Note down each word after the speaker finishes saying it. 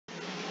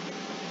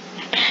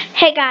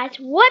Hey guys,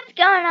 what's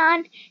going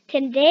on?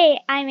 Today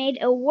I made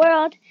a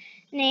world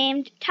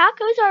named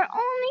Tacos Are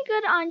Only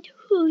Good on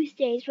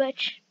Tuesdays,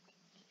 which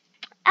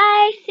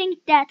I think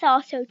that's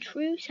also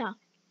true, so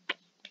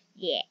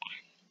yeah.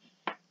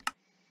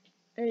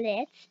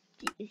 Let's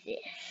do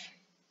this.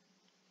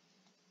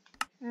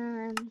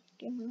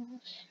 Give me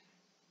those.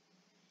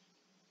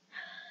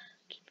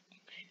 Keep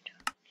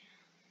inventory.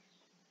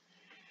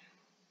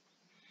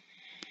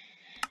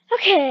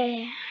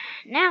 Okay,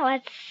 now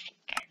let's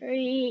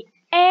create.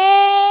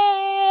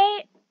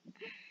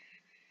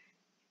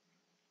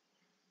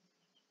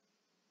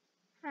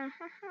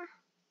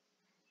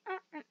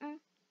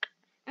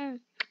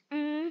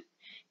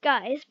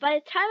 Guys, by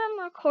the time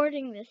I'm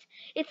recording this,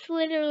 it's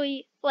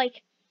literally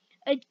like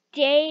a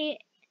day,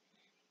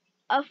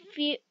 a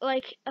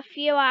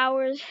few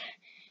hours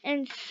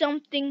and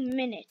something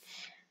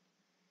minutes.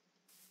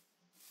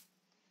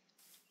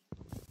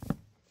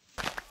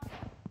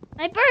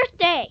 My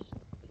birthday!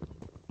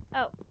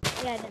 Oh,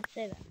 yeah, I didn't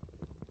say that.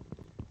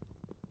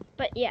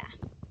 But yeah.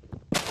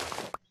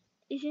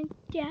 Isn't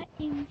that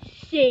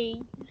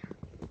insane?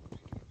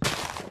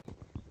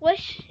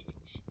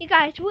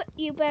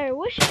 You better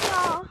wish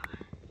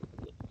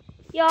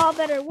y'all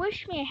better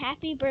wish me a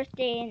happy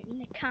birthday in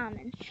the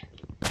comments.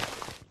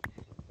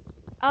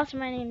 Also,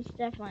 my name's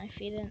Devlin, if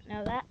you didn't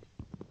know that.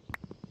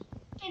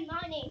 And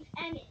my name's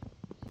Emmett.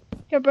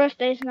 Your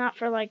birthday's not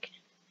for like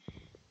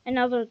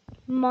another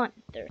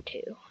month or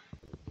two.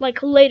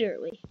 Like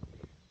literally.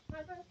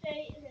 My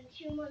birthday is in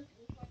 2 months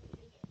before the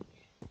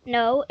beginning.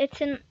 No,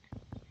 it's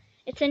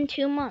in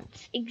 2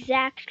 months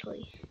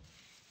exactly.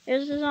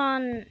 Yours is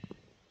on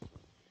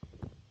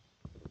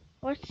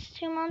what's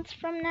 2 months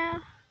from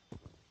now?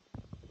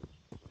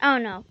 Oh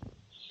no.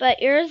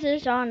 But yours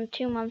is on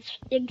 2 months,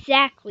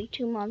 exactly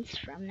 2 months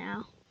from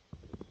now.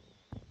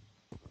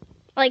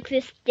 Like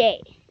this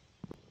day.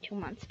 2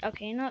 months.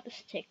 Okay, you know what, this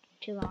will take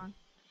too long.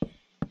 Oh,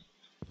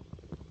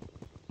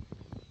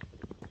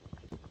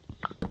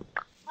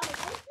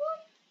 this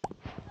one?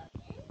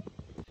 Okay.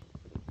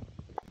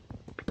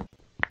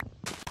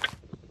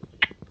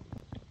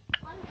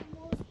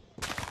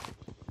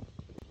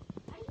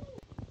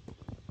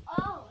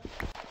 Oh.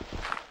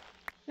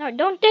 No,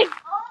 don't dig Oh,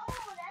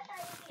 that's how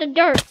you the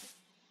dirt.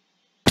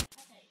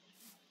 Okay.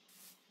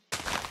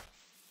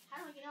 How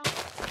do I get out?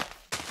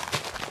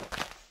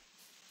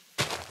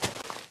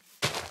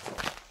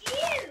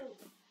 Ew!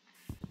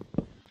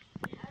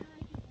 How do I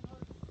get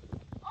out?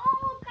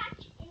 Oh,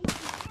 gotcha.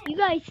 You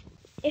guys,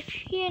 if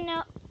you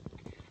know,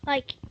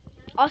 like,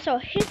 also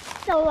hit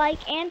the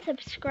like and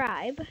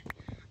subscribe.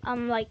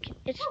 Like,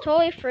 it's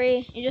totally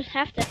free. You just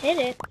have to hit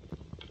it.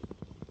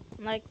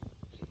 Like,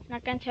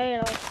 not gonna tell you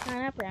to like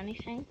sign up or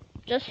anything.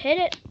 Just hit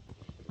it.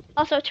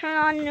 Also, turn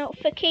on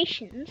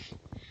notifications.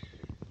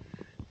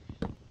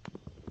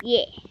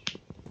 Yeah.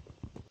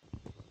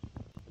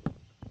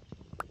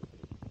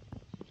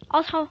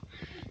 Also,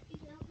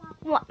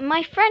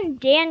 my friend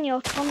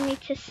Daniel told me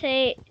to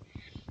say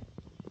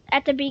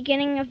at the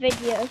beginning of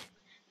videos,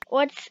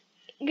 what's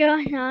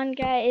going on,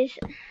 guys?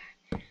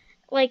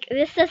 Like,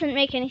 this doesn't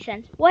make any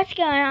sense. What's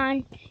going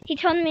on? He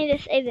told me to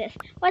say this.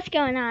 What's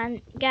going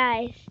on,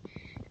 guys?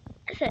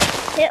 So,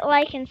 hit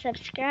like and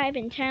subscribe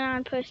and turn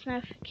on post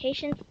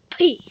notifications.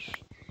 Peace.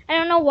 I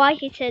don't know why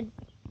he said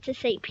to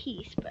say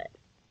peace, but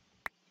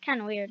kind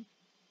of weird.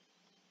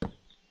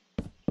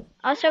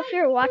 Also, if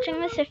you're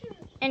watching this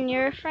and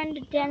you're a friend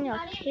of Daniel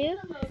too,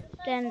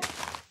 then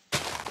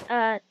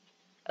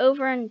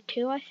over in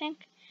 2, I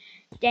think,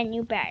 then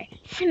you better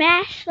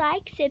smash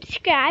like,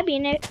 subscribe,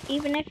 even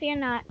if you're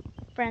not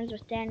friends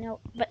with Daniel.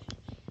 But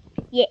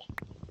yeah,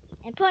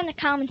 and put in the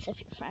comments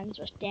if you're friends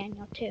with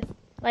Daniel too.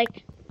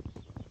 Like,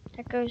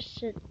 that goes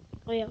to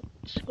Leo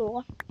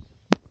school.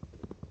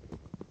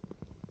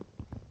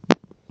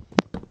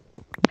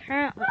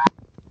 Currently,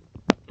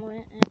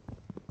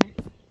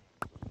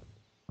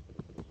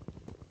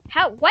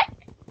 how? What?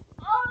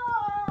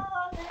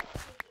 Oh, that's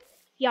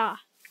Yeah.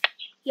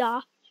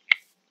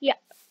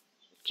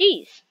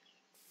 Jeez,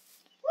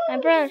 my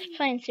brother's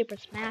playing Super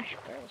Smash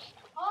Bros.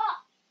 Oh.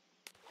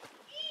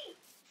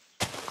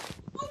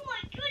 Oh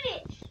my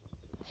goodness.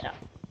 So,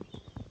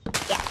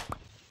 yeah.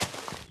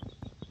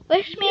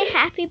 Wish me a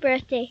happy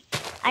birthday.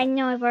 I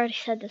know I've already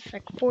said this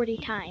like 40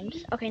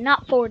 times. Okay,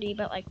 not 40,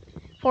 but like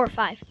 4 or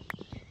 5.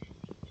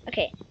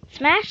 Okay,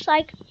 smash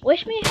like,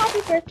 wish me a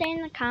happy birthday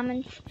in the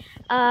comments.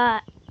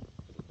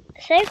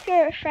 Say if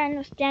you're a friend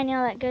with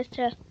Daniel that goes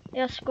to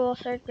your school,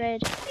 3rd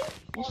grade,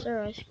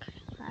 Mr. Roy's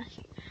class.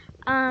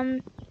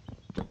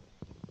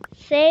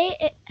 Say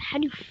it, how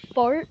do you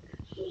fart?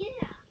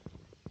 Yeah.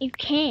 You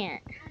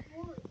can't.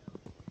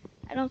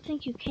 I don't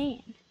think you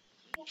can.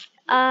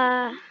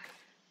 No,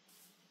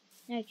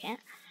 you can't.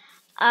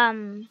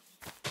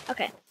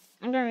 Okay,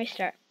 I'm gonna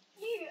restart.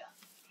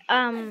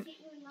 Yeah.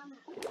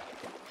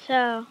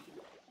 So.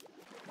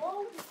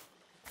 Oh.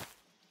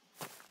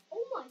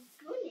 Oh my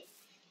goodness.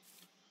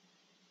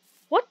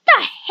 What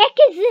the heck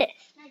is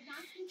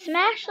this?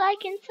 Smash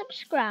like and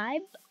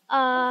subscribe.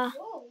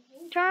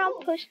 Turn on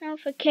push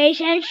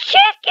notifications.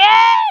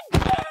 Chicken!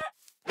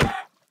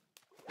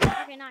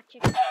 Okay, not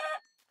chicken. Okay,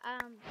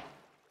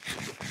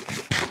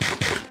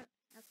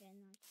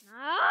 no, it's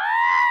not.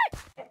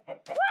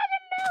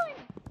 Watermelon!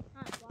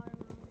 Not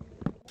watermelon.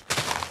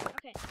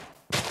 Okay.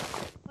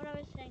 What I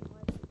was saying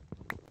was,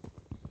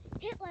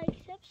 hit like,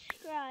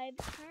 subscribe,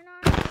 turn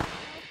on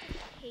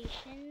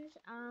notifications,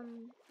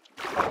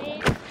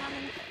 leave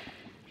comments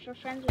for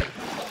friends with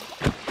friends.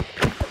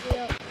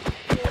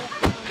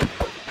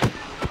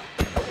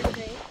 Pretty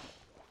great.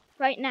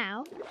 Right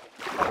now,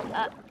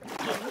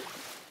 geez.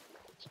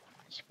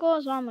 School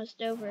is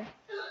almost over.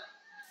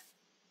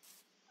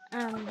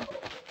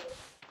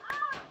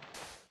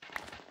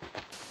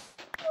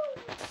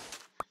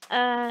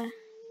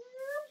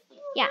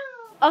 Yeah.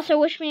 Also,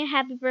 wish me a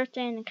happy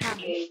birthday in the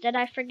comments. Did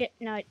I forget?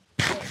 No, did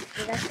I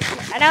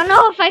forget? I don't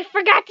know if I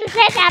forgot to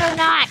say that or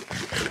not.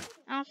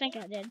 I don't think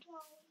I did.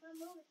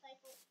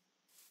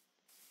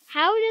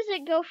 How does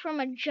it go from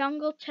a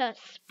jungle to a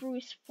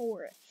spruce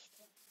forest?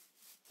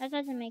 That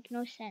doesn't make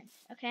no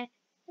sense, okay?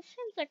 This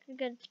seems like a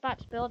good spot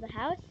to build a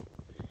house.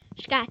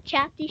 Just gotta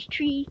chop this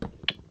tree.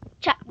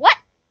 Chop what?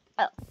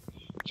 Oh.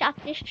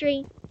 Chop this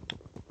tree.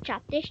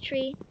 Chop this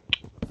tree.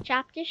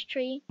 Chop this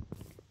tree.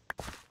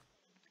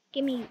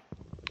 Give me.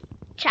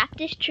 Chop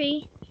this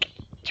tree.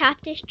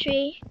 Chop this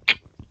tree.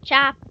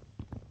 Chop.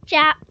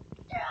 Chop.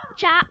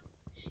 Chop.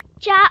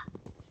 Chop.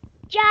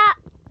 Chop.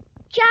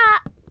 Chop.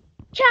 Chop.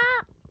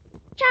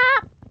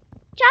 Chop.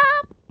 Chop.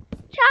 Chop.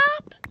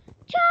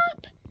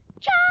 Chop.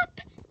 Chop.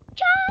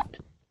 Chop.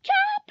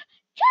 Chop.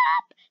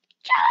 Chop.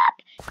 Chop.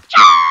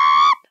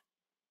 Chop.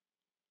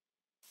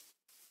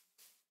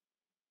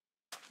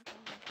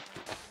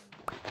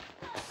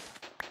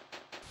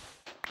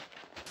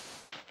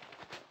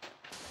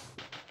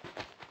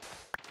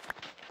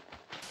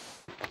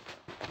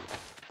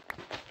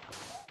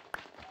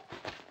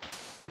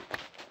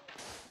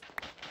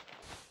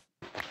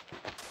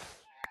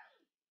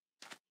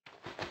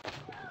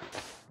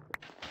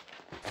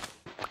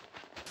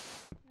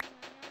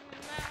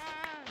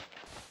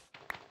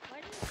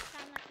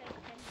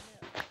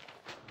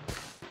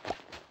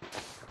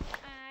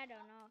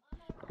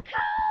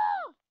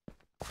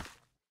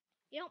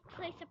 You don't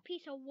place a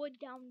piece of wood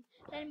down,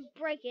 then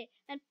break it,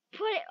 and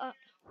put it up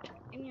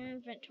in your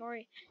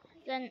inventory.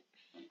 Then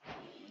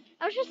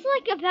I was just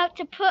like about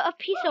to put a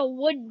piece of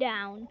wood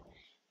down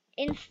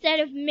instead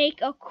of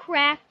make a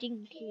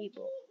crafting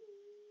table.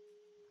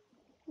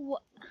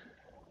 What?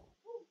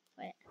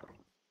 Wait.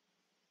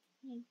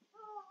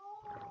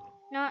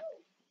 Not.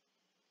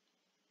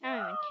 I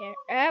don't even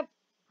care.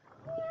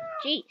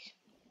 Jeez.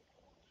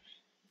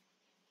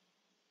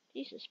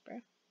 Jesus, bro.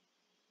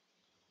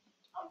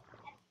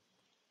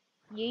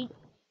 Yeet.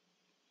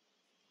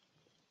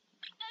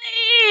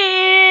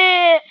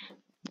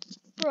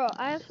 Bro,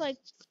 I have like,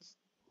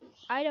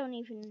 I don't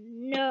even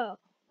know.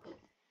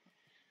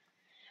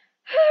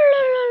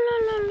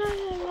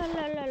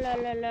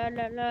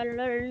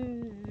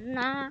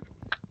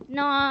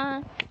 Nah.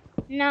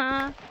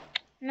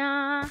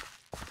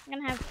 I'm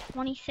gonna have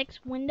 26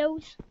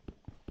 windows.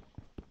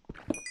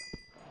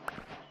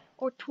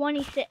 Or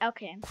 26.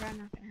 Okay, I'm probably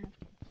not gonna have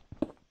kids.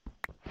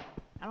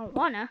 I don't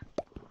wanna.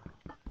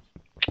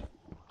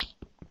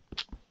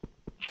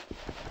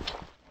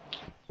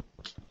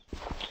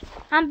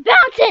 I'm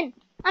bouncing!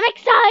 I'm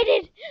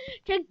excited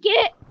to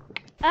get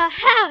a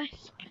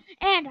house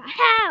and a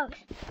house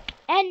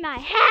and my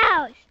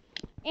house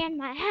and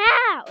my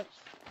house.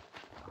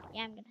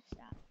 Yeah, I'm gonna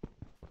stop.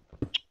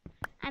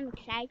 I'm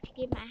excited to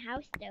get my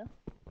house though.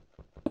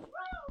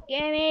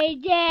 Give me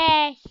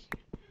this!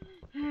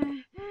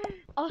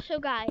 Also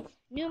guys,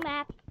 new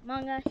map,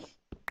 Among Us,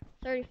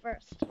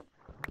 31st.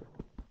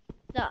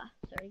 The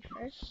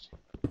 31st.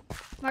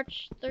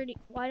 March 30.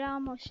 Why did I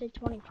almost say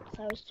 21st?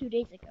 That was 2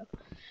 days ago.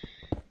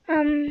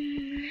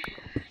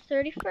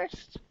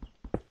 31st.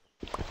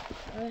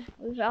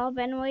 We've all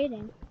been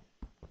waiting.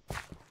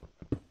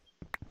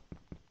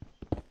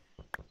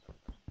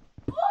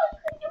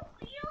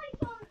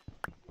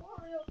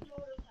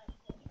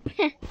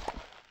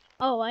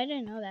 Oh, I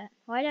didn't know that.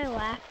 Why did I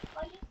laugh?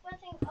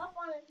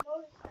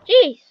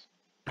 Jeez.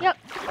 Yep.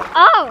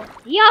 Oh,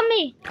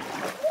 yummy.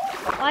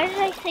 Why did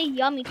I say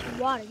yummy to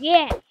water?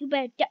 Yeah, you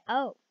better die.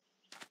 Oh.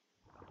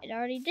 It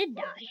already did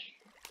die.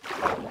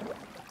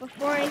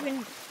 Before I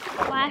even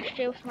flashed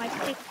it with my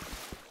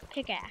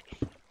pickaxe.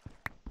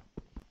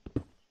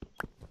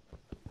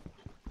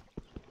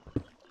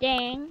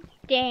 Dang.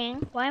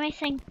 Why am I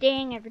saying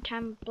dang every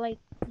time Blake?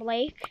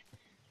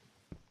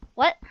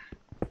 What?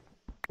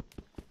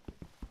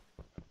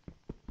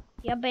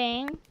 Ya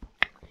bang.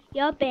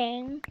 Ya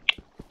bang.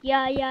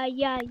 Ya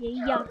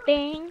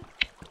bang.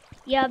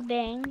 Ya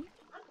bang.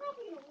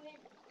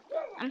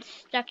 I'm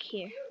stuck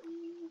here.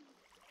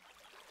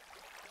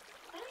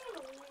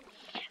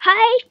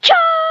 Hi cha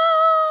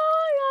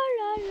la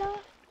la la.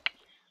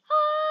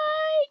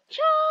 Hi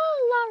cha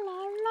la la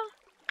la.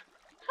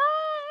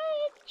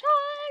 Hi cha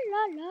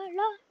la la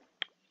la.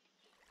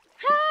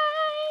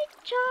 Hi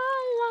cha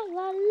la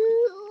la la.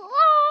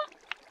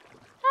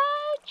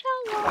 Hi cha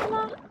la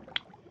la.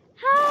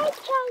 Hi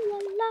cha la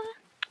la.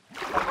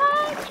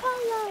 Hi cha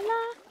la la.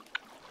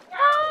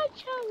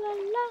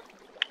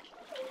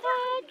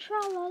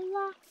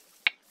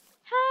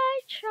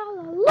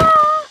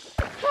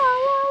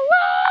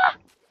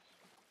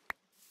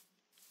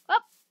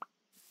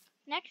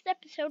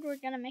 episode, we're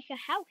gonna make a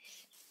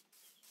house.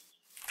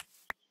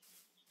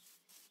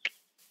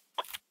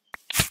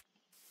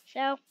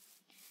 So,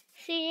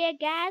 see you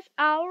guys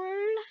all.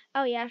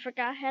 Oh yeah, I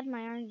forgot I had my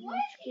Iron Man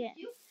skin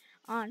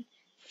on.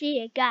 See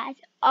you guys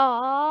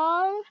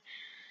all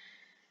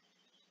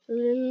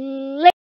later.